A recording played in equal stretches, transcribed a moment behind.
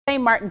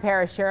St. Martin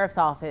Parish Sheriff's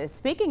Office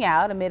speaking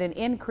out amid an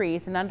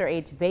increase in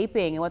underage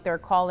vaping and what they're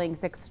calling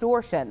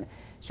sextortion.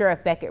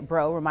 Sheriff Beckett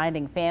Bro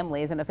reminding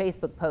families in a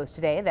Facebook post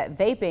today that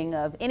vaping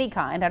of any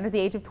kind under the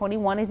age of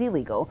 21 is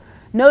illegal,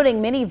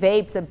 noting many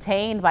vapes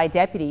obtained by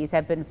deputies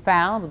have been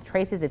found with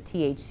traces of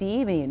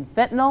THC, meaning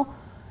fentanyl.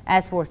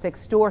 As for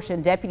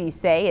sextortion, deputies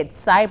say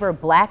it's cyber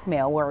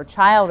blackmail where a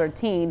child or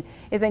teen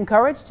is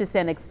encouraged to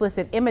send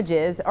explicit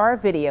images or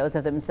videos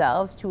of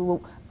themselves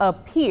to a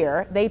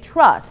peer they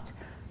trust.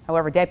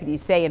 However,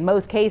 deputies say in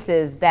most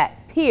cases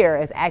that peer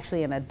is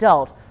actually an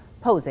adult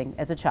posing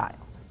as a child.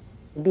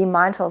 Be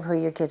mindful of who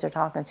your kids are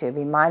talking to.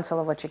 Be mindful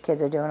of what your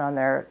kids are doing on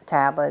their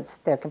tablets,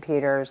 their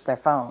computers, their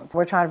phones.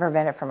 We're trying to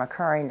prevent it from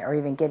occurring or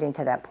even getting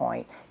to that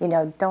point. You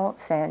know, don't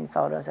send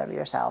photos of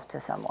yourself to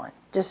someone.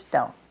 Just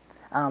don't.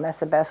 That's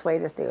the best way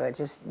to do it.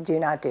 Just do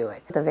not do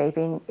it. The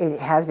vaping, it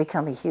has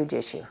become a huge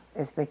issue.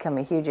 It's become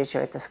a huge issue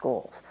at the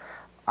schools.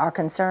 Our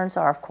concerns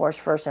are, of course,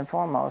 first and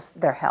foremost,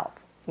 their health.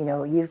 You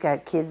know, you've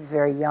got kids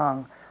very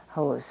young,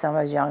 some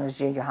as young as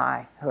junior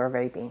high, who are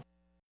vaping.